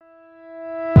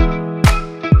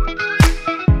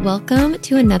Welcome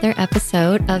to another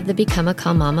episode of the Become a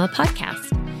Calm Mama podcast.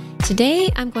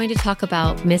 Today, I'm going to talk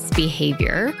about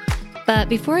misbehavior. But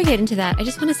before I get into that, I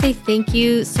just want to say thank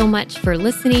you so much for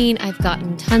listening. I've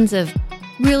gotten tons of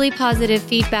really positive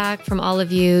feedback from all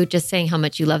of you, just saying how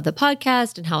much you love the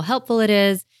podcast and how helpful it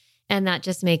is. And that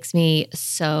just makes me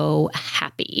so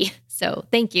happy. So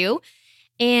thank you.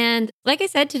 And like I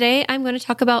said, today, I'm going to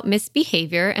talk about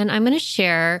misbehavior, and I'm going to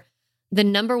share the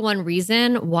number one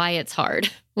reason why it's hard.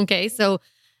 Okay. So,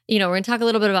 we're going to talk a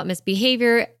little bit about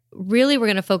misbehavior. Really, we're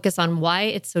going to focus on why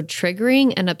it's so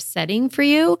triggering and upsetting for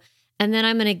you. And then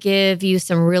I'm going to give you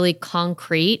some really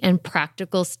concrete and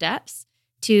practical steps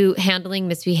to handling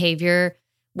misbehavior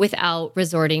without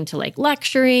resorting to like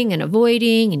lecturing and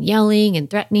avoiding and yelling and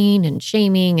threatening and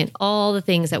shaming and all the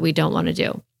things that we don't want to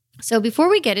do. So before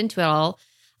we get into it all,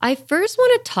 I first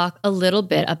want to talk a little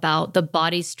bit about the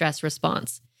body's stress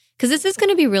response, because this is going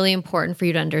to be really important for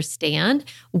you to understand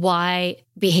why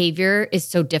behavior is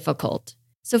so difficult.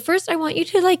 So first, I want you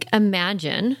to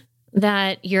imagine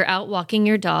that you're out walking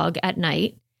your dog at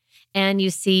night and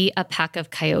you see a pack of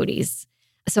coyotes.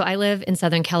 So I live in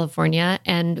Southern California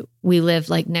and we live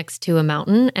next to a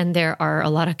mountain, and there are a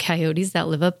lot of coyotes that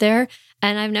live up there.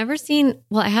 And I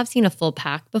have seen a full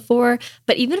pack before,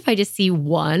 but even if I just see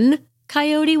one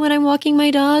coyote when I'm walking my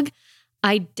dog,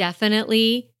 I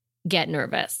definitely get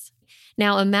nervous.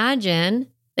 Now imagine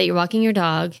that you're walking your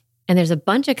dog and there's a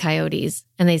bunch of coyotes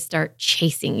and they start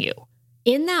chasing you.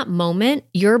 In that moment,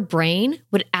 your brain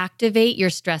would activate your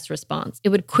stress response. It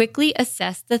would quickly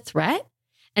assess the threat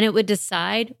and it would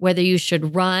decide whether you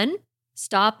should run,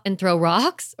 stop and throw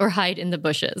rocks, or hide in the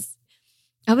bushes.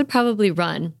 I would probably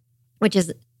run, which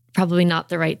is probably not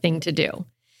the right thing to do.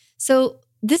 So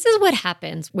this is what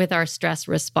happens with our stress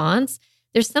response.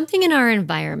 There's something in our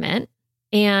environment,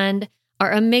 and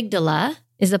our amygdala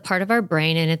is a part of our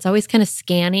brain, and it's always kind of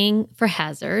scanning for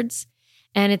hazards,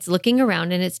 and it's looking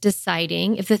around and it's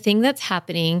deciding if the thing that's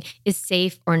happening is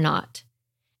safe or not.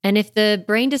 And if the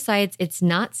brain decides it's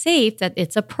not safe, that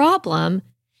it's a problem,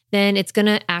 then it's going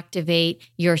to activate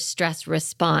your stress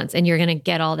response and you're going to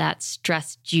get all that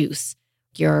stress juice.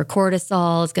 Your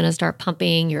cortisol is going to start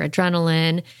pumping, your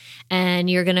adrenaline, and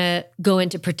you're going to go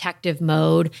into protective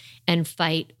mode and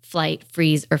fight, flight,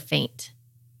 freeze, or faint.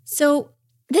 So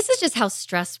this is just how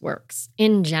stress works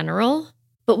in general.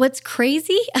 But what's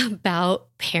crazy about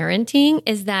parenting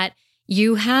is that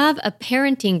you have a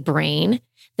parenting brain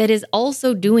that is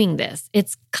also doing this.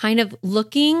 It's kind of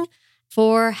looking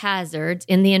for hazards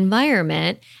in the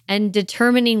environment and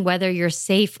determining whether you're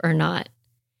safe or not.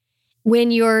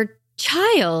 When your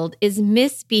child is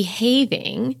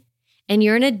misbehaving and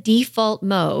you're in a default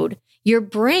mode, your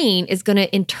brain is going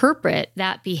to interpret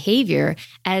that behavior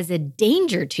as a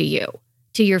danger to you,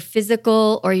 to your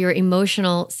physical or your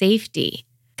emotional safety.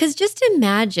 Because just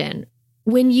imagine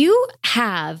when you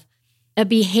have a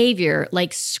behavior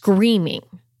like screaming,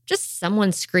 just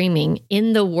someone screaming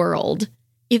in the world,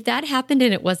 if that happened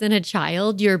and it wasn't a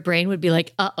child, your brain would be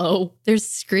like, uh-oh, there's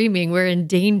screaming, we're in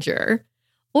danger.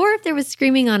 Or if there was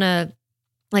screaming on a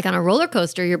roller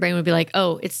coaster, your brain would be like,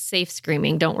 oh, it's safe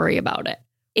screaming, don't worry about it.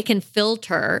 It can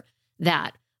filter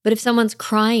that. But if someone's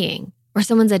crying or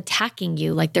someone's attacking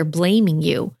you, like they're blaming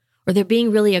you, or they're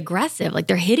being really aggressive, like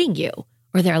they're hitting you,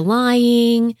 or they're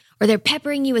lying, or they're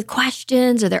peppering you with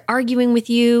questions, or they're arguing with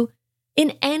you,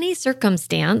 in any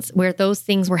circumstance where those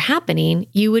things were happening,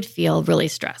 you would feel really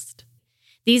stressed.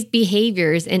 These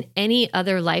behaviors in any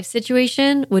other life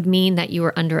situation would mean that you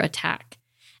were under attack.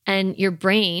 And your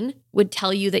brain would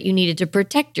tell you that you needed to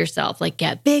protect yourself, like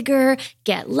get bigger,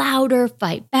 get louder,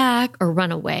 fight back, or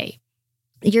run away.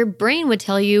 Your brain would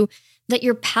tell you that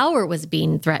your power was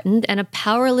being threatened, and a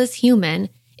powerless human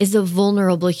is a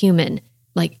vulnerable human,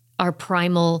 like our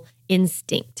primal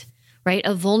instinct, right?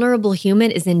 A vulnerable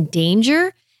human is in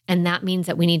danger, and that means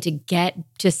that we need to get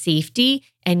to safety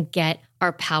and get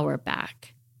our power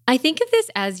back. I think of this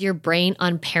as your brain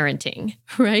on parenting,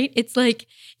 right? It's like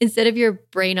instead of your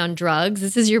brain on drugs,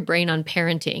 this is your brain on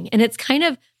parenting. And it's kind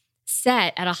of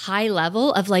set at a high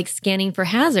level of like scanning for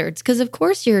hazards, because of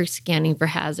course you're scanning for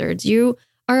hazards. You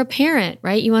are a parent,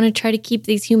 right? You want to try to keep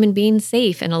these human beings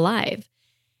safe and alive.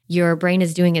 Your brain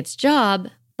is doing its job,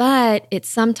 but it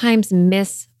sometimes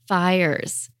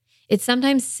misfires. It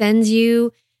sometimes sends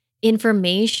you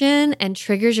information and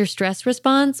triggers your stress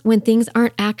response when things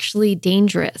aren't actually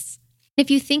dangerous.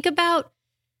 If you think about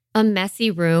a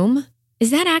messy room, is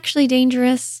that actually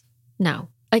dangerous? No.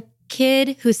 A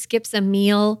kid who skips a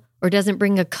meal or doesn't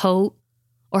bring a coat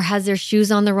or has their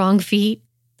shoes on the wrong feet,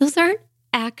 those aren't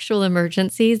actual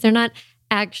emergencies. They're not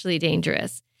actually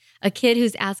dangerous. A kid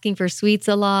who's asking for sweets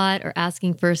a lot or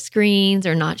asking for screens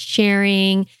or not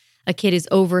sharing. A kid who's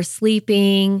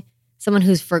oversleeping. Someone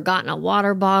who's forgotten a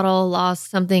water bottle,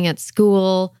 lost something at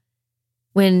school.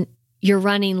 When you're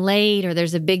running late or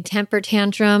there's a big temper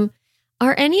tantrum.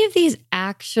 Are any of these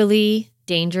actually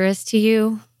dangerous to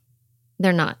you?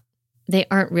 They're not. They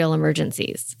aren't real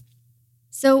emergencies.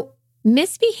 So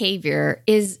misbehavior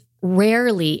is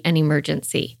rarely an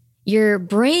emergency. Your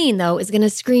brain, though, is going to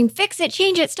scream, fix it,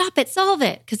 change it, stop it, solve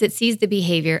it, because it sees the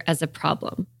behavior as a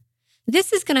problem.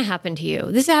 This is going to happen to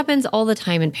you. This happens all the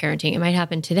time in parenting. It might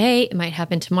happen today. It might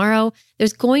happen tomorrow.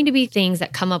 There's going to be things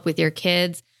that come up with your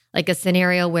kids, like a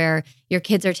scenario where your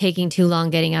kids are taking too long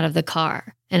getting out of the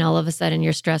car, and all of a sudden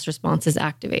your stress response is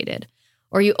activated.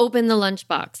 Or you open the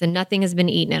lunchbox and nothing has been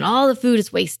eaten and all the food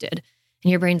is wasted.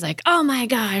 And your brain's like, oh my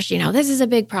gosh, this is a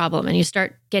big problem. And you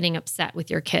start getting upset with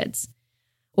your kids.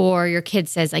 Or your kid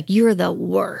says like, you're the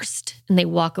worst. And they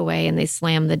walk away and they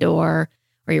slam the door.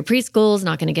 Or your preschool's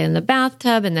not going to get in the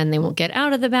bathtub and then they won't get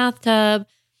out of the bathtub.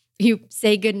 You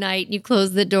say goodnight, you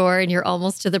close the door and you're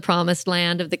almost to the promised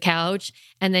land of the couch.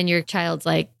 And then your child's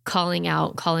like calling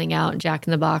out, Jack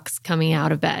in the Box coming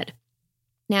out of bed.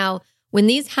 Now, when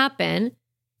these happen,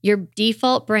 your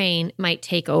default brain might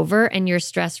take over and your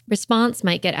stress response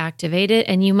might get activated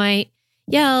and you might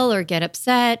yell or get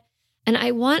upset. And I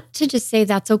want to just say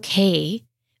that's okay,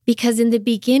 because in the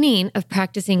beginning of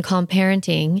practicing calm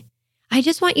parenting, I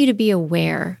just want you to be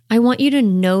aware. I want you to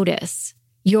notice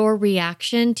your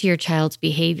reaction to your child's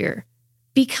behavior.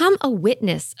 Become a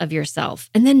witness of yourself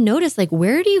and then notice, like,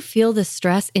 where do you feel the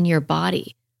stress in your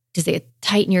body? Does it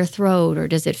tighten your throat, or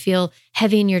does it feel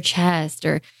heavy in your chest,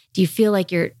 or do you feel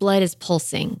like your blood is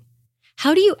pulsing?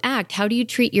 How do you act? How do you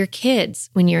treat your kids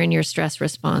when you're in your stress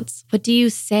response? What do you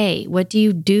say? What do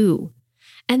you do?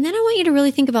 And then I want you to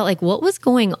really think about, like, what was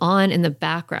going on in the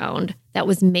background that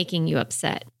was making you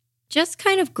upset? Just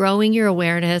kind of growing your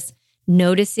awareness,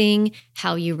 noticing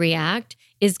how you react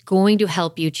is going to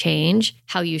help you change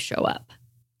how you show up.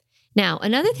 Now,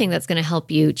 another thing that's going to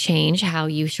help you change how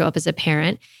you show up as a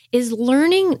parent is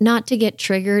learning not to get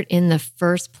triggered in the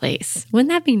first place. Wouldn't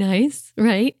that be nice,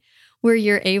 right? Where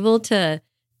you're able to,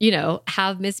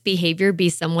 have misbehavior be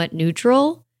somewhat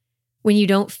neutral when you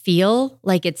don't feel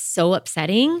like it's so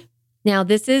upsetting. Now,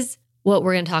 this is what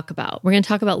we're going to talk about. We're going to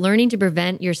talk about learning to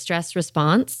prevent your stress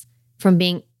response from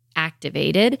being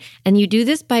activated. And you do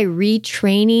this by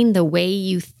retraining the way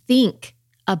you think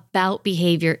about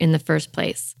behavior in the first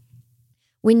place.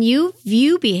 When you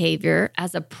view behavior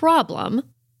as a problem,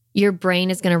 your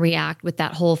brain is going to react with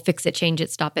that whole fix it, change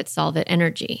it, stop it, solve it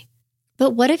energy.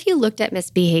 But what if you looked at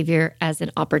misbehavior as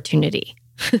an opportunity?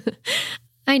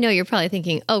 I know you're probably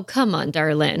thinking, oh, come on,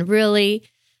 Darlene, really?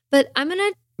 But I'm going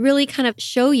to really kind of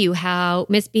show you how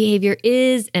misbehavior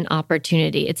is an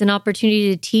opportunity. It's an opportunity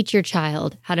to teach your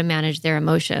child how to manage their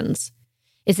emotions.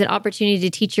 It's an opportunity to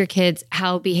teach your kids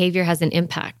how behavior has an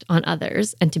impact on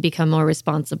others and to become more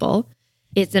responsible.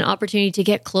 It's an opportunity to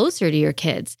get closer to your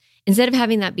kids. Instead of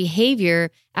having that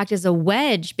behavior act as a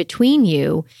wedge between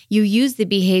you, you use the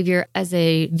behavior as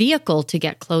a vehicle to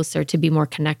get closer, to be more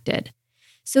connected.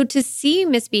 So to see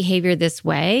misbehavior this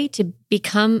way, to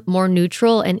become more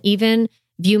neutral and even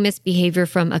view misbehavior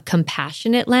from a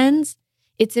compassionate lens,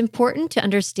 it's important to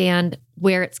understand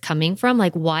where it's coming from.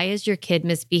 Like, why is your kid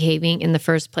misbehaving in the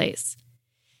first place?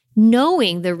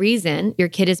 Knowing the reason your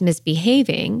kid is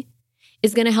misbehaving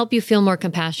is going to help you feel more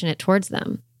compassionate towards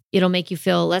them. It'll make you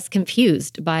feel less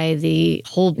confused by the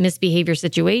whole misbehavior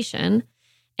situation.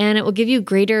 And it will give you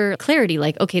greater clarity.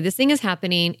 Like, okay, this thing is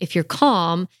happening. If you're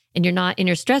calm and you're not in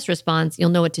your stress response, you'll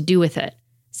know what to do with it.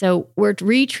 So we're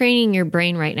retraining your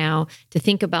brain right now to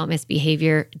think about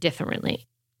misbehavior differently.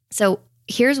 So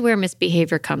here's where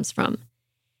misbehavior comes from.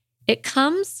 It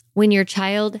comes when your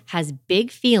child has big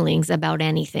feelings about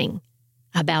anything.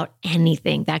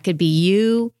 That could be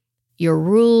you, your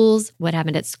rules, what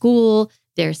happened at school,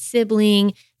 their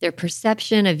sibling, their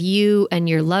perception of you and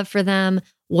your love for them,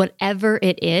 whatever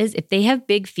it is. If they have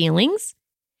big feelings,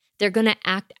 they're going to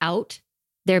act out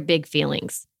their big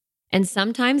feelings. And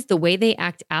sometimes the way they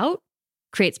act out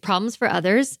creates problems for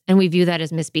others, and we view that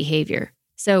as misbehavior.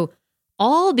 So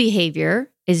all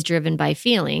behavior is driven by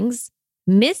feelings.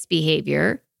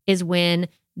 Misbehavior is when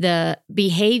the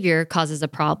behavior causes a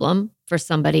problem for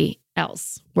somebody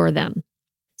else or them.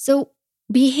 So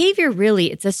behavior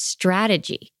really, it's a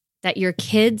strategy that your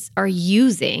kids are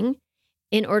using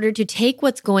in order to take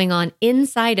what's going on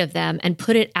inside of them and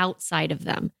put it outside of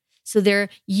them. So they're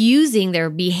using their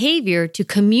behavior to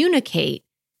communicate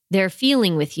their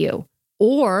feeling with you,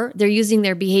 or they're using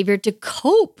their behavior to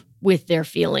cope with their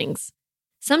feelings.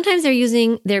 Sometimes they're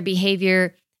using their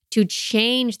behavior to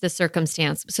change the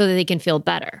circumstance so that they can feel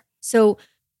better. So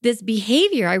this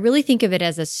behavior, I really think of it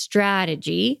as a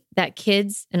strategy that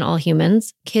kids and all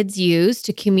humans, kids use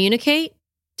to communicate,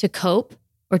 to cope,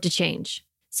 or to change.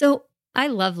 So I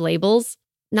love labels,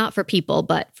 not for people,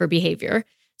 but for behavior.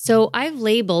 So I've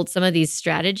labeled some of these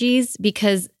strategies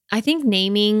because I think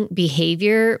naming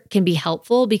behavior can be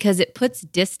helpful because it puts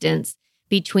distance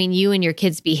between you and your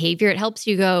kid's behavior. It helps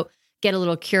you get a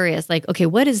little curious, like, okay,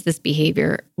 what is this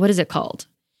behavior? What is it called?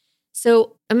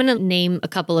 So I'm going to name a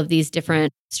couple of these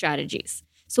different strategies.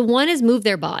 So one is move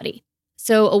their body.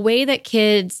 So a way that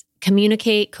kids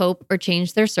communicate, cope, or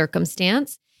change their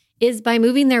circumstance is by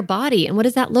moving their body. And what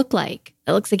does that look like?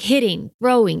 It looks like hitting,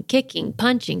 throwing, kicking,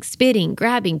 punching, spitting,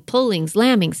 grabbing, pulling,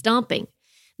 slamming, stomping.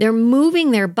 They're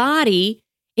moving their body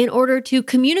in order to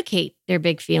communicate their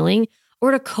big feeling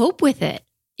or to cope with it.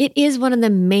 It is one of the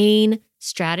main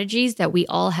strategies that we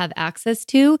all have access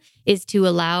to, is to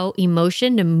allow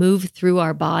emotion to move through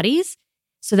our bodies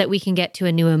so that we can get to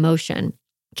a new emotion.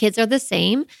 Kids are the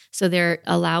same. So they're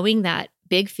allowing that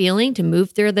big feeling to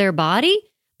move through their body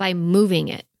by moving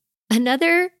it.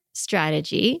 Another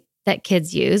strategy that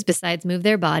kids use besides move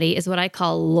their body is what I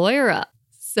call lawyer up.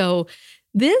 So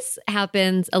this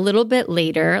happens a little bit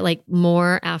later, like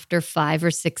more after 5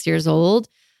 or 6 years old,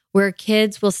 where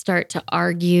kids will start to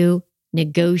argue,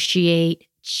 negotiate,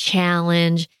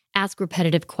 challenge, ask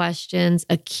repetitive questions,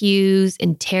 accuse,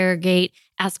 interrogate,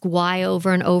 ask why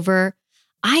over and over.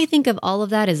 I think of all of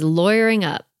that as lawyering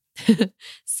up.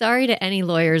 Sorry to any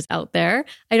lawyers out there.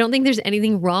 I don't think there's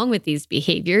anything wrong with these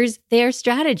behaviors. They are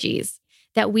strategies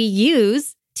that we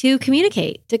use to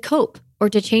communicate, to cope, or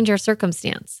to change our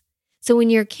circumstance. So when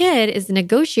your kid is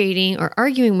negotiating or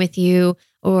arguing with you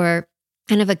or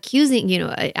kind of accusing,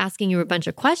 asking you a bunch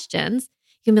of questions,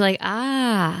 you can be like,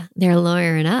 they're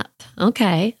lawyering up.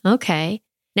 Okay.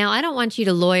 Now, I don't want you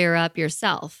to lawyer up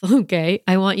yourself, okay?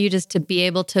 I want you just to be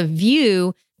able to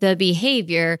view the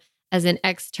behavior as an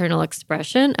external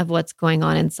expression of what's going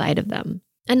on inside of them.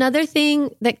 Another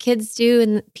thing that kids do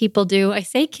and people do, I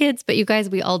say kids, but you guys,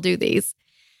 we all do these,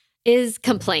 is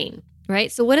complain,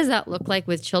 right? So what does that look like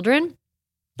with children?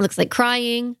 It looks like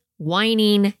crying,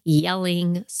 whining,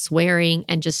 yelling, swearing,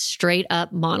 and just straight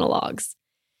up monologues.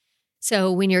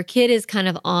 So when your kid is kind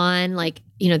of on,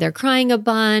 they're crying a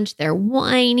bunch, they're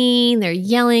whining, they're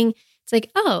yelling, it's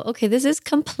like, oh, okay, this is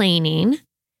complaining.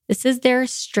 This is their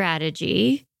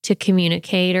strategy to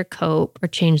communicate or cope or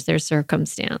change their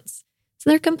circumstance. So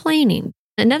they're complaining.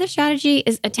 Another strategy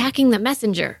is attacking the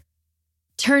messenger.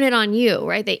 Turn it on you,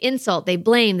 right? They insult, they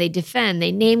blame, they defend,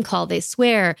 they name call, they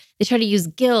swear, they try to use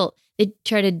guilt. They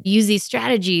try to use these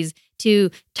strategies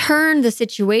to turn the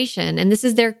situation. And this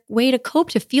is their way to cope,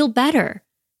 to feel better.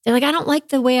 They're like, I don't like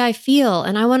the way I feel.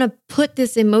 And I want to put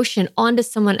this emotion onto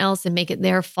someone else and make it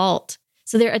their fault.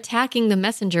 So they're attacking the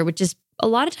messenger, which is a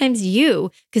lot of times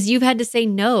you, because you've had to say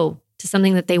no to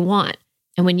something that they want.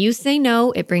 And when you say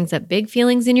no, it brings up big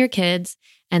feelings in your kids.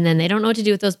 And then they don't know what to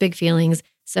do with those big feelings.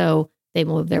 So they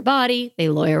move their body, they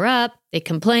lawyer up, they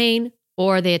complain,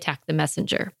 or they attack the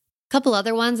messenger. A couple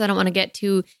other ones I don't want to get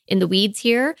too in the weeds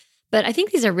here, but I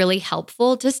think these are really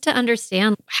helpful just to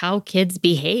understand how kids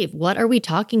behave. What are we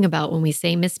talking about when we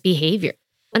say misbehavior?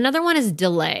 Another one is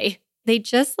delay. They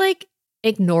just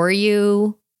ignore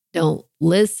you, don't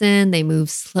listen, they move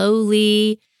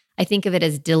slowly. I think of it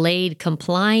as delayed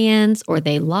compliance, or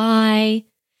they lie.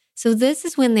 So this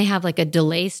is when they have a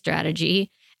delay strategy.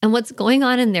 And what's going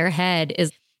on in their head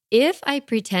is, if I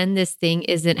pretend this thing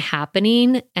isn't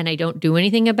happening and I don't do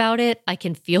anything about it, I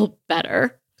can feel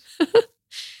better.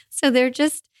 So they're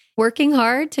just working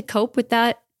hard to cope with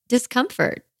that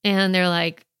discomfort. And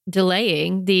they're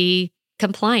delaying the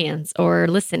compliance or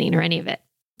listening or any of it.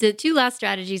 The two last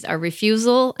strategies are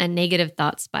refusal and negative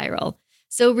thought spiral.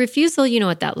 So refusal, you know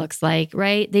what that looks like,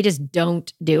 right? They just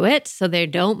don't do it. So they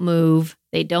don't move.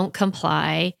 They don't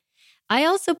comply. I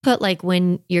also put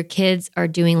when your kids are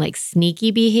doing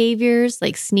sneaky behaviors,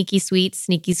 like sneaky sweets,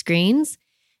 sneaky screens.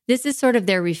 This is sort of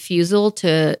their refusal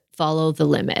to follow the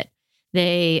limit.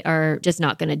 They are just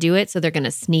not going to do it. So they're going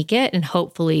to sneak it. And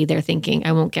hopefully they're thinking,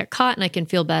 I won't get caught and I can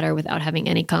feel better without having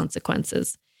any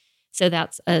consequences. So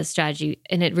that's a strategy.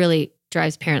 And it really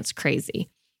drives parents crazy.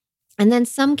 And then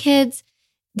some kids,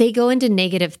 they go into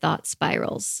negative thought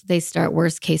spirals. They start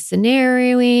worst case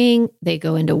scenarioing. They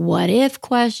go into what if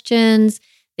questions.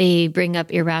 They bring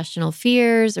up irrational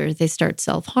fears, or they start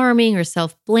self-harming or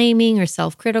self-blaming or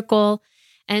self-critical.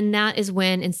 And that is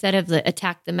when, instead of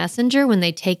attack the messenger, when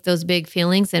they take those big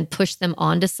feelings and push them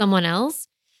onto someone else,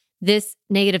 this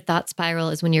negative thought spiral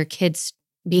is when your kid's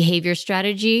behavior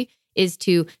strategy is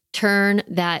to turn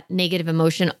that negative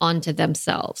emotion onto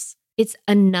themselves. It's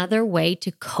another way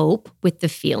to cope with the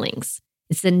feelings.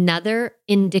 It's another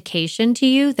indication to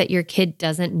you that your kid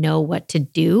doesn't know what to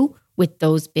do with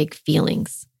those big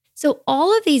feelings. So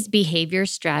all of these behavior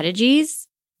strategies,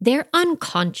 they're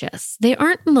unconscious. They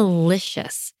aren't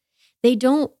malicious. They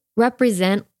don't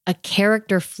represent a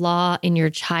character flaw in your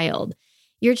child.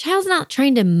 Your child's not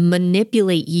trying to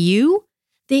manipulate you.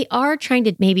 They are trying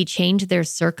to maybe change their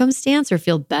circumstance or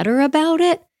feel better about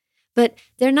it, but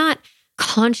they're not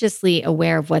consciously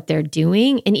aware of what they're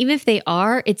doing. And even if they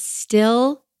are, it's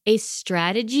still a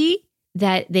strategy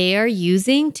that they are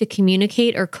using to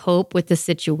communicate or cope with the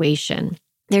situation.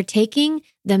 They're taking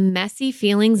the messy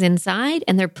feelings inside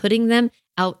and they're putting them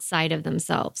outside of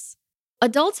themselves.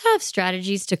 Adults have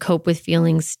strategies to cope with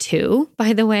feelings too,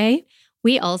 by the way.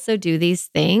 We also do these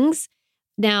things.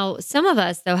 Now, some of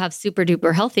us, though, have super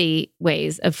duper healthy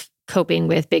ways of coping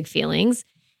with big feelings,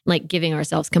 like giving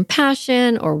ourselves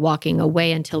compassion or walking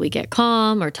away until we get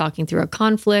calm or talking through a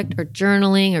conflict or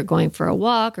journaling or going for a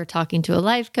walk or talking to a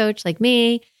life coach like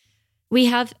me. We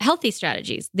have healthy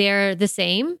strategies. They're the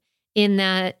same in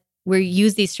that we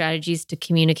use these strategies to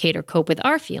communicate or cope with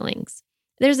our feelings.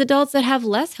 There's adults that have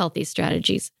less healthy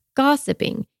strategies,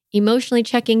 gossiping, emotionally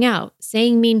checking out,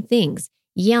 saying mean things,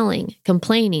 yelling,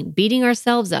 complaining, beating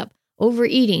ourselves up,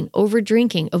 overeating,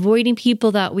 overdrinking, avoiding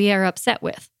people that we are upset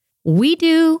with. We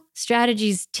do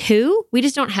strategies too. We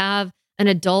just don't have an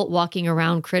adult walking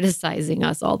around criticizing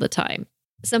us all the time.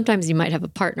 Sometimes you might have a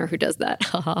partner who does that.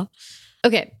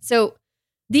 Okay, so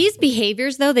these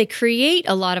behaviors, though, they create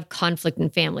a lot of conflict in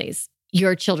families,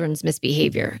 your children's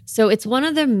misbehavior. So it's one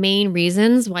of the main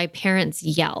reasons why parents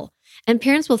yell. And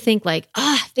parents will think like,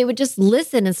 if they would just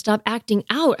listen and stop acting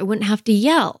out, I wouldn't have to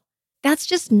yell. That's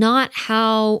just not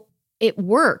how it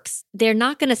works. They're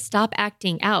not going to stop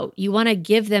acting out. You want to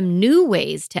give them new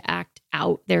ways to act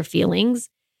out their feelings,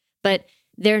 but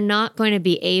they're not going to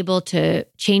be able to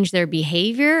change their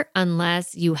behavior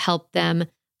unless you help them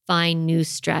find new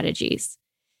strategies.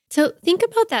 So think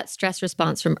about that stress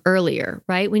response from earlier,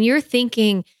 right? When you're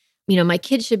thinking, my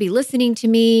kid should be listening to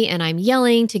me and I'm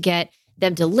yelling to get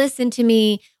them to listen to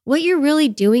me. What you're really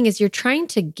doing is you're trying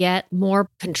to get more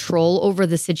control over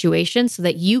the situation so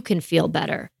that you can feel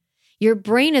better. Your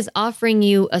brain is offering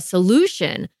you a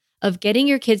solution of getting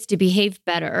your kids to behave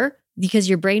better because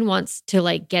your brain wants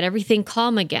to get everything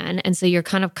calm again. And so you're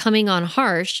kind of coming on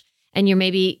harsh and you're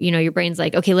maybe, your brain's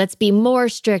like, okay, let's be more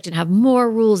strict and have more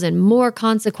rules and more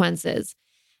consequences.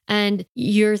 And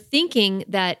you're thinking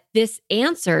that this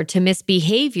answer to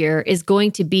misbehavior is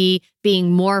going to be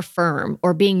being more firm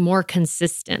or being more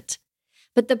consistent.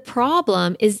 But the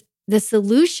problem is the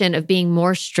solution of being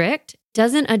more strict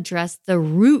doesn't address the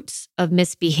roots of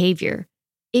misbehavior.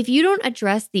 If you don't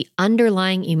address the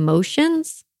underlying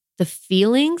emotions, the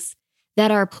feelings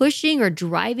that are pushing or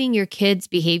driving your kid's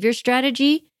behavior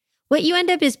strategy, what you end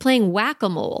up is playing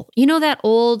whack-a-mole. You know that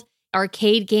old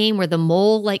arcade game where the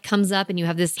mole comes up and you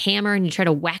have this hammer and you try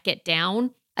to whack it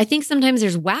down? I think sometimes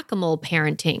there's whack-a-mole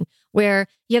parenting where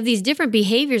you have these different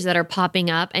behaviors that are popping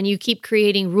up and you keep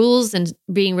creating rules and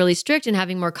being really strict and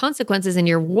having more consequences and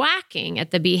you're whacking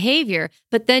at the behavior,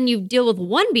 but then you deal with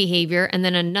one behavior and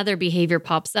then another behavior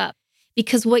pops up.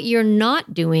 Because what you're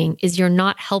not doing is you're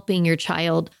not helping your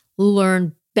child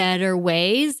learn better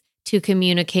ways to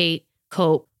communicate,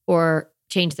 cope, or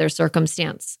change their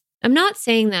circumstance. I'm not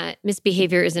saying that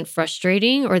misbehavior isn't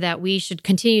frustrating or that we should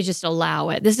continue to just allow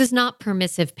it. This is not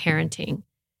permissive parenting.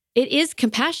 It is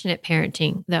compassionate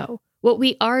parenting, though. What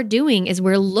we are doing is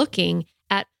we're looking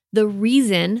at the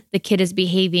reason the kid is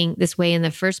behaving this way in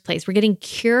the first place. We're getting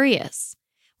curious.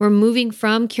 We're moving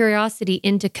from curiosity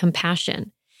into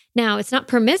compassion. Now, it's not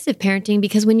permissive parenting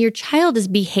because when your child is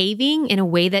behaving in a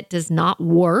way that does not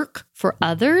work for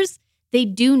others, they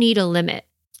do need a limit.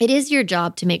 It is your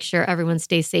job to make sure everyone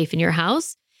stays safe in your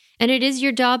house. And it is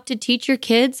your job to teach your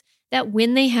kids that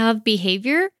when they have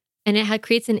behavior and it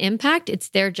creates an impact, it's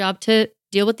their job to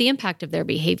deal with the impact of their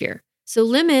behavior. So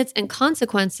limits and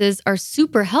consequences are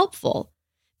super helpful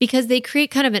because they create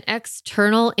kind of an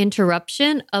external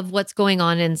interruption of what's going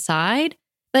on inside.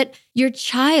 But your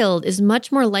child is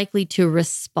much more likely to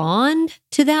respond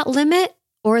to that limit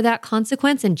or that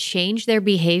consequence and change their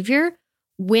behavior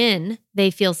when they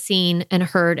feel seen and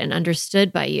heard and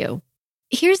understood by you.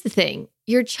 Here's the thing.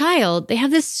 Your child, they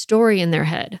have this story in their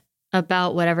head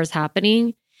about whatever's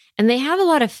happening, and they have a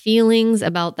lot of feelings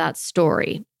about that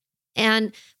story.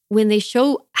 And when they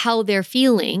show how they're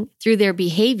feeling through their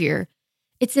behavior,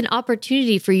 it's an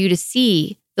opportunity for you to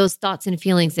see those thoughts and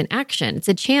feelings in action. It's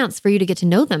a chance for you to get to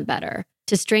know them better,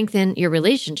 to strengthen your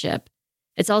relationship.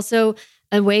 It's also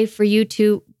a way for you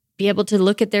to be able to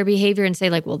look at their behavior and say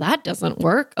like, well, that doesn't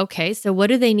work. Okay, so what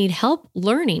do they need help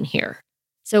learning here?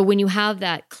 So when you have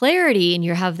that clarity and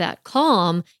you have that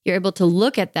calm, you're able to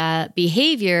look at that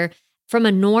behavior from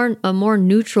a more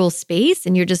neutral space.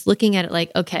 And you're just looking at it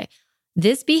like, okay,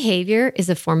 this behavior is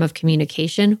a form of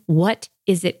communication. What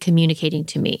is it communicating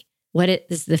to me? What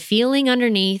is the feeling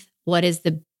underneath? What is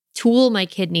the tool my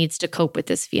kid needs to cope with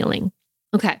this feeling?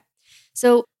 Okay.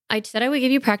 So I said I would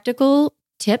give you practical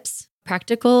tips,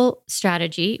 practical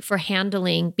strategy for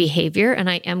handling behavior, and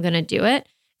I am going to do it.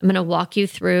 I'm going to walk you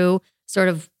through sort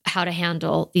of how to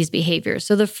handle these behaviors.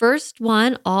 So the first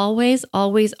one, always,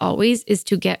 always, always, is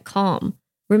to get calm.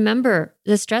 Remember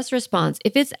the stress response.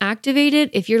 If it's activated,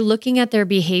 if you're looking at their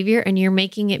behavior and you're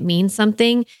making it mean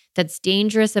something that's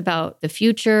dangerous about the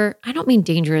future, I don't mean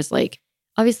dangerous like,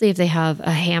 obviously if they have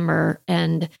a hammer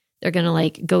and they're going to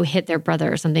like go hit their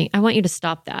brother or something, I want you to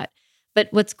stop that. But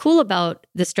what's cool about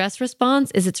the stress response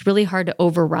is it's really hard to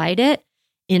override it.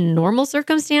 In normal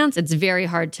circumstance, it's very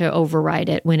hard to override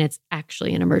it when it's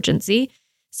actually an emergency.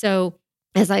 So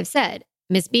as I've said,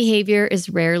 misbehavior is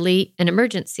rarely an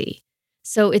emergency.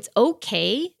 So it's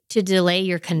okay to delay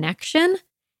your connection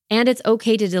and it's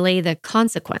okay to delay the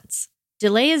consequence.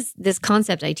 Delay is this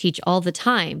concept I teach all the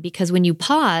time because when you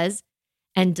pause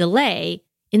and delay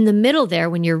in the middle there,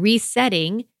 when you're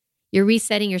resetting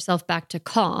yourself back to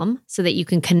calm so that you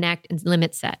can connect and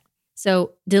limit set.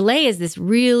 So delay is this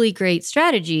really great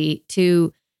strategy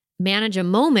to manage a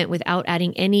moment without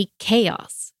adding any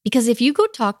chaos. Because if you go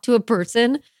talk to a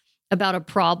person about a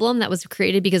problem that was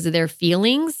created because of their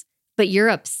feelings, but you're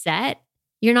upset,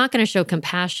 you're not going to show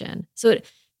compassion. So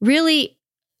really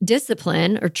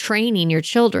discipline or training your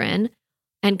children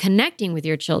and connecting with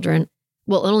your children,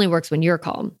 well, it only works when you're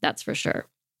calm, that's for sure.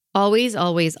 Always,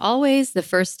 always, always, the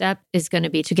first step is going to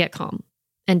be to get calm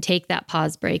and take that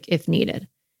pause break if needed.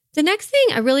 The next thing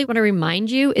I really want to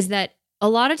remind you is that a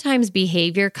lot of times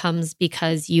behavior comes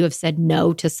because you have said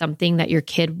no to something that your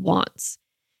kid wants.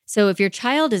 So if your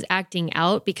child is acting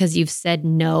out because you've said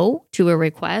no to a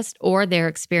request or they're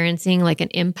experiencing like an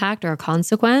impact or a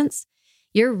consequence,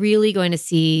 you're really going to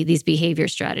see these behavior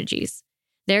strategies.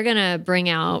 They're going to bring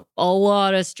out a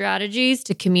lot of strategies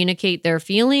to communicate their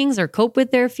feelings or cope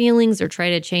with their feelings or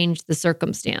try to change the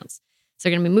circumstance. So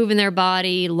they're going to be moving their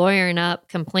body, lawyering up,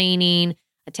 complaining,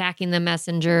 attacking the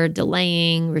messenger,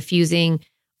 delaying, refusing,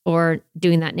 or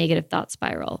doing that negative thought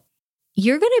spiral.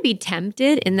 You're going to be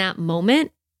tempted in that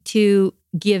moment to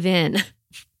give in.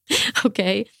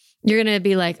 Okay. You're going to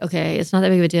be like, okay, it's not that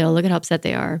big of a deal. Look at how upset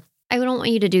they are. I don't want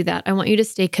you to do that. I want you to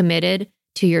stay committed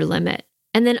to your limit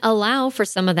and then allow for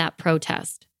some of that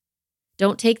protest.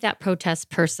 Don't take that protest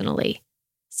personally.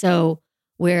 So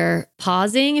we're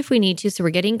pausing if we need to. So we're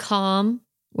getting calm.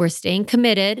 We're staying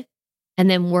committed. And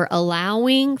then we're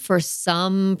allowing for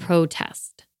some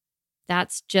protest.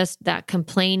 That's just that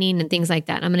complaining and things like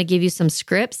that. I'm going to give you some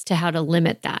scripts to how to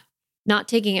limit that. Not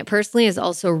taking it personally is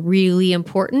also really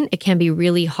important. It can be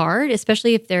really hard,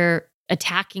 especially if they're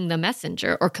attacking the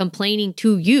messenger or complaining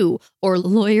to you or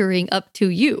lawyering up to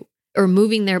you or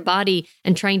moving their body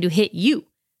and trying to hit you.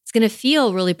 It's going to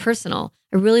feel really personal.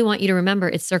 I really want you to remember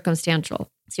it's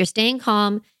circumstantial. So you're staying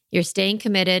calm, you're staying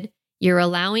committed, you're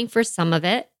allowing for some of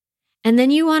it. And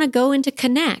then you want to go into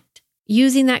connect,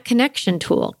 using that connection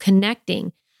tool,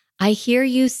 connecting. I hear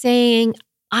you saying,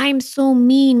 I'm so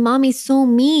mean, mommy's so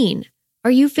mean. Are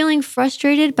you feeling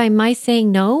frustrated by my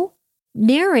saying no?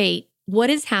 Narrate what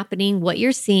is happening, what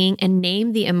you're seeing, and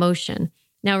name the emotion.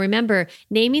 Now remember,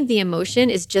 naming the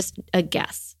emotion is just a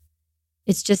guess.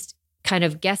 It's just kind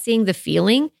of guessing the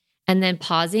feeling and then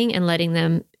pausing and letting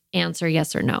them answer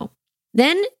yes or no.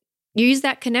 Then you use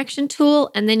that connection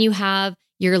tool and then you have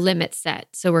your limit set.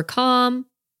 So we're calm,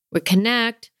 we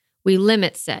connect, we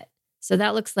limit set. So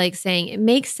that looks like saying, it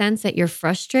makes sense that you're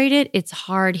frustrated. It's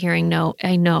hard hearing no,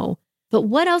 I know. But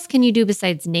what else can you do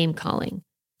besides name calling?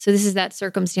 So this is that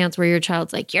circumstance where your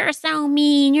child's like, you're so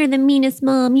mean, you're the meanest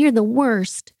mom, you're the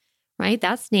worst, right?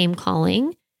 That's name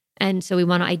calling. And so we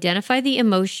want to identify the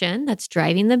emotion that's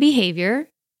driving the behavior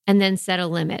and then set a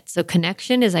limit. So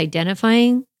connection is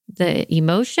identifying the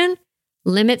emotion.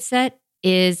 Limit set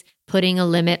is putting a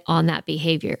limit on that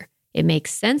behavior. It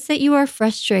makes sense that you are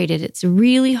frustrated. It's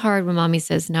really hard when mommy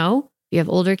says no. You have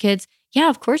older kids. Yeah,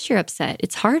 of course you're upset.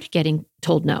 It's hard getting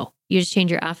told no. You just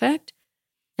change your affect.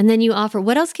 And then you offer,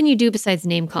 what else can you do besides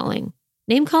name calling?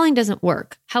 Name calling doesn't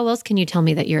work. How else can you tell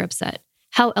me that you're upset?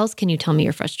 How else can you tell me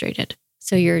you're frustrated?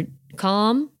 So you're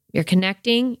calm, you're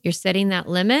connecting, you're setting that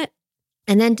limit,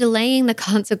 and then delaying the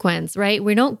consequence, right?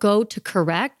 We don't go to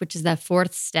correct, which is that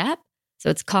fourth step. So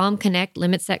it's calm, connect,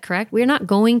 limit, set, correct. We're not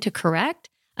going to correct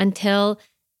until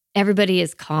everybody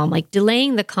is calm, like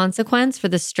delaying the consequence for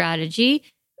the strategy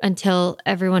until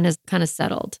everyone is kind of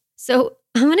settled. So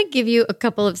I'm going to give you a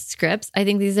couple of scripts. I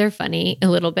think these are funny a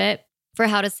little bit for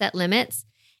how to set limits.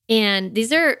 And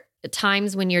these are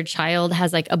times when your child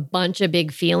has like a bunch of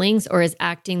big feelings or is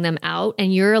acting them out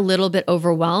and you're a little bit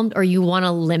overwhelmed, or you want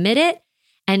to limit it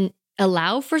and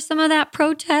allow for some of that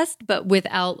protest, but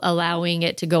without allowing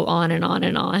it to go on and on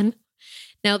and on.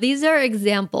 Now, these are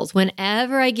examples.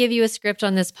 Whenever I give you a script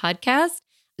on this podcast,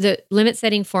 the limit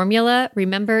setting formula,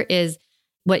 remember, is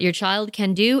what your child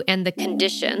can do and the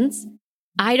conditions.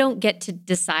 I don't get to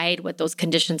decide what those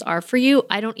conditions are for you.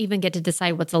 I don't even get to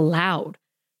decide what's allowed.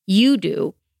 You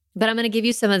do. But I'm going to give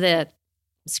you some of the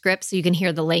scripts so you can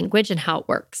hear the language and how it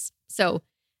works. So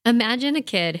imagine a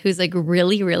kid who's like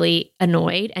really, really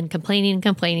annoyed and complaining.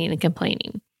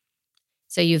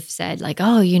 So you've said like,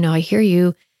 oh, I hear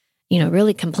you,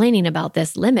 really complaining about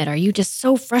this limit. Are you just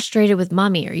so frustrated with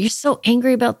mommy? Are you so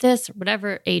angry about this? Or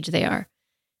whatever age they are.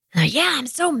 Yeah, I'm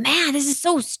so mad. This is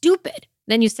so stupid.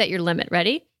 Then you set your limit.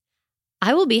 Ready?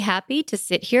 I will be happy to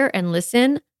sit here and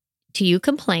listen to you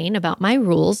complain about my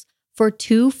rules for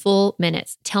 2 full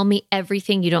minutes. Tell me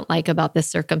everything you don't like about this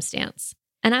circumstance.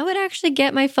 And I would actually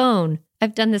get my phone.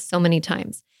 I've done this so many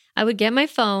times. I would get my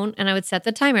phone and I would set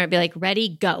the timer. I'd be like, ready,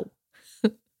 go.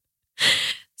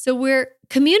 So we're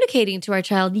communicating to our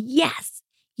child, yes,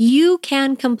 you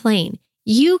can complain.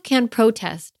 You can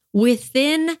protest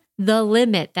within the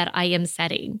limit that I am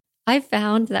setting. I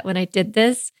found that when I did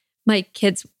this, my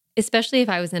kids, especially if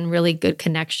I was in really good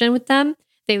connection with them,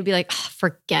 they would be like, oh,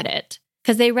 forget it.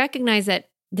 Because they recognize that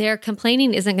their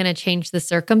complaining isn't going to change the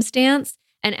circumstance.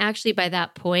 And actually, by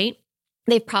that point,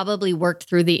 they've probably worked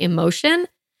through the emotion.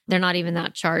 They're not even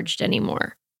that charged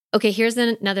anymore. Okay, here's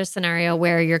another scenario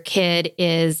where your kid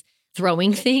is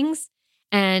throwing things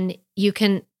and you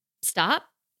can stop.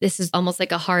 This is almost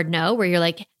like a hard no, where you're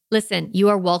like, listen, you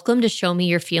are welcome to show me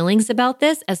your feelings about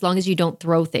this as long as you don't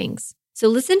throw things. So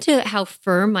listen to how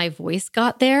firm my voice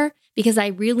got there, because I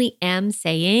really am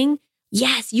saying,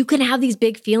 yes, you can have these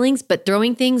big feelings, but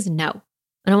throwing things, no.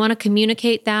 And I want to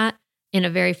communicate that in a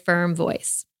very firm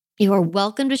voice. You are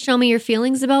welcome to show me your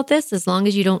feelings about this as long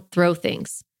as you don't throw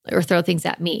things or throw things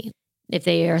at me. If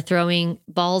they are throwing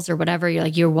balls or whatever,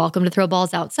 you're welcome to throw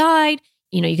balls outside.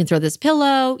 You can throw this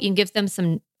pillow. You can give them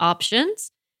some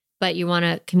options, but you want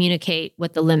to communicate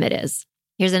what the limit is.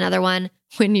 Here's another one.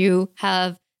 When you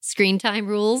have screen time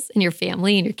rules in your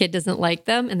family and your kid doesn't like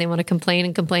them and they want to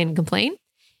complain,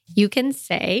 you can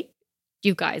say,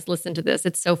 you guys, listen to this.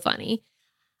 It's so funny.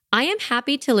 I am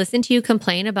happy to listen to you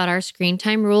complain about our screen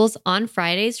time rules on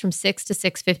Fridays from 6 to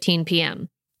 6:15 p.m.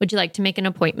 Would you like to make an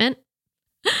appointment?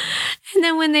 And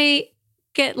then when they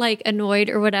get like annoyed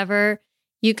or whatever,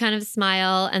 you kind of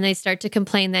smile and they start to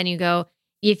complain. Then you go,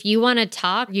 if you want to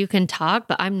talk, you can talk,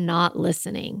 but I'm not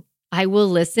listening. I will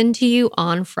listen to you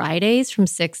on Fridays from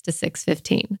 6 to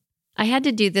 6:15. I had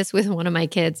to do this with one of my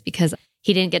kids because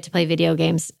he didn't get to play video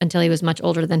games until he was much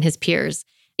older than his peers.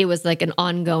 It was like an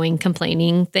ongoing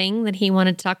complaining thing that he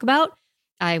wanted to talk about.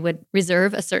 I would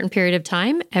reserve a certain period of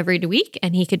time every week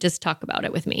and he could just talk about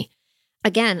it with me.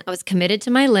 Again, I was committed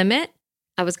to my limit.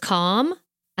 I was calm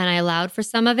and I allowed for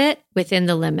some of it within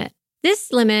the limit.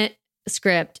 This limit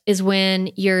script is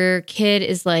when your kid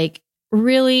is like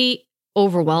really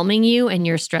overwhelming you and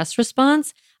your stress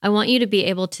response. I want you to be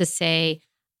able to say,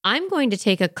 I'm going to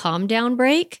take a calm down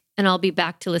break and I'll be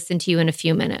back to listen to you in a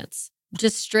few minutes.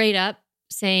 Just straight up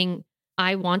saying,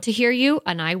 I want to hear you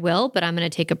and I will, but I'm going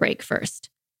to take a break first.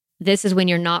 This is when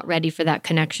you're not ready for that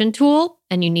connection tool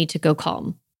and you need to go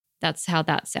calm. That's how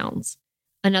that sounds.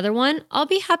 Another one, I'll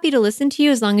be happy to listen to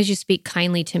you as long as you speak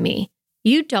kindly to me.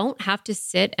 You don't have to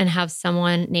sit and have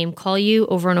someone name call you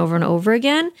over and over and over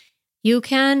again. You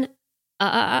can,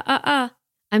 I'm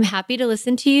happy to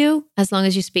listen to you as long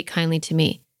as you speak kindly to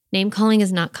me. Name calling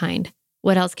is not kind.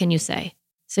 What else can you say?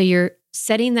 So you're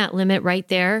setting that limit right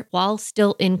there while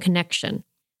still in connection.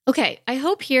 Okay, I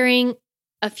hope hearing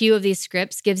a few of these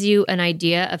scripts gives you an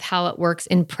idea of how it works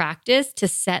in practice to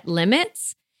set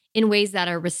limits in ways that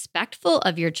are respectful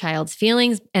of your child's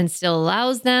feelings and still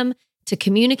allows them to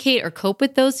communicate or cope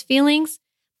with those feelings,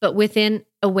 but within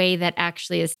a way that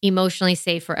actually is emotionally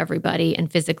safe for everybody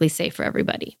and physically safe for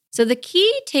everybody. So the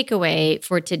key takeaway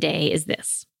for today is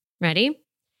this. Ready?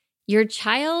 Your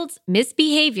child's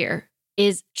misbehavior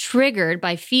is triggered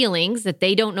by feelings that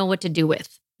they don't know what to do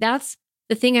with. That's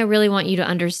the thing I really want you to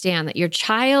understand, that your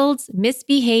child's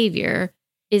misbehavior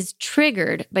is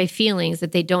triggered by feelings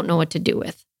that they don't know what to do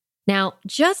with. Now,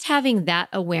 just having that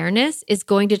awareness is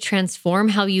going to transform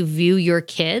how you view your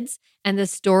kids and the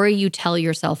story you tell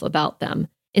yourself about them.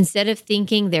 Instead of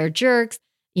thinking they're jerks,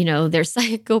 they're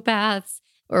psychopaths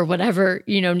or whatever,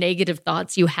 negative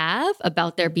thoughts you have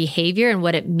about their behavior and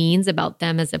what it means about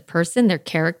them as a person, their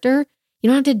character, you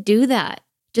don't have to do that.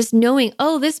 Just knowing,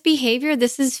 oh, this behavior,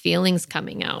 this is feelings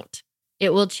coming out.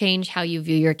 It will change how you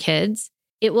view your kids.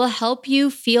 It will help you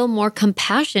feel more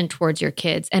compassion towards your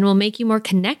kids and will make you more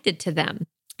connected to them.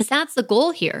 Because that's the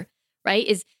goal here, right?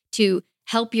 Is to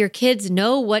help your kids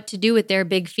know what to do with their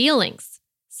big feelings.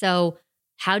 So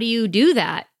how do you do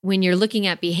that when you're looking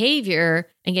at behavior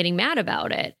and getting mad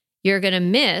about it? You're going to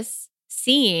miss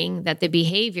seeing that the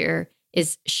behavior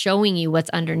is showing you what's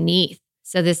underneath.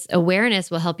 So this awareness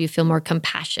will help you feel more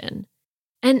compassion.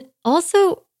 And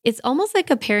also, it's almost like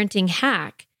a parenting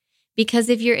hack, because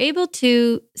if you're able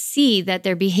to see that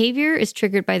their behavior is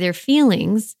triggered by their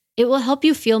feelings, it will help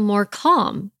you feel more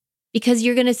calm because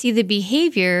you're going to see the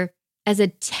behavior as a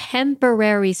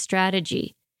temporary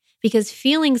strategy. Because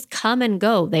feelings come and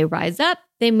go. They rise up,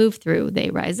 they move through.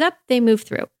 They rise up, they move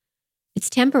through. It's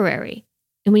temporary.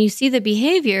 And when you see the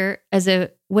behavior as a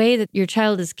way that your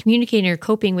child is communicating or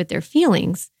coping with their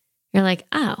feelings, you're like,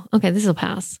 oh, okay, this will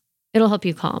pass. It'll help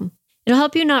you calm. It'll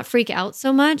help you not freak out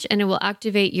so much, and it will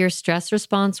activate your stress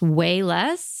response way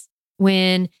less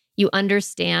when you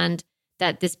understand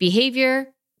that this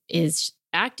behavior is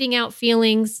acting out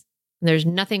feelings. And there's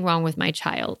nothing wrong with my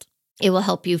child. It will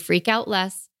help you freak out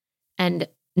less and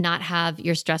not have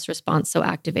your stress response so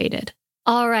activated.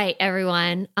 All right,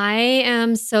 everyone. I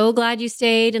am so glad you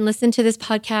stayed and listened to this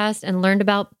podcast and learned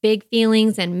about big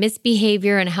feelings and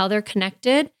misbehavior and how they're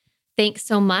connected. Thanks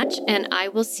so much. And I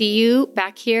will see you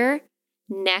back here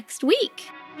next week.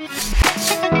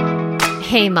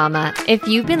 Hey, mama, if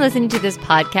you've been listening to this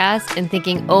podcast and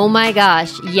thinking, oh my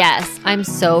gosh, yes, I'm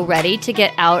so ready to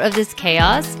get out of this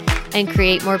chaos and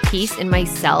create more peace in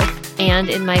myself and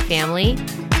in my family,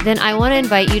 then I want to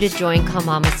invite you to join Calm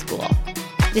Mama School.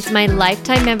 It's my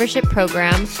lifetime membership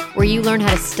program where you learn how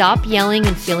to stop yelling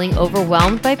and feeling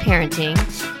overwhelmed by parenting,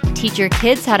 teach your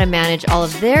kids how to manage all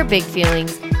of their big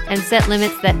feelings, and set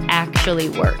limits that actually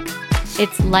work.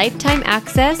 It's lifetime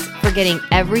access for getting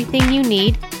everything you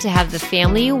need to have the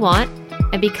family you want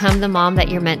and become the mom that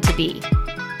you're meant to be.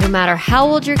 No matter how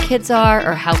old your kids are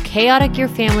or how chaotic your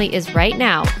family is right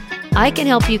now, I can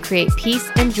help you create peace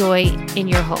and joy in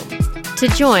your home. To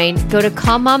join, go to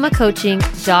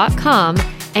calmmamacoaching.com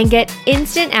and get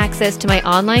instant access to my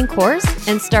online course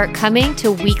and start coming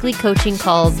to weekly coaching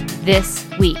calls this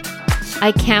week.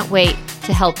 I can't wait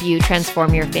to help you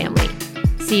transform your family.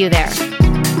 See you there.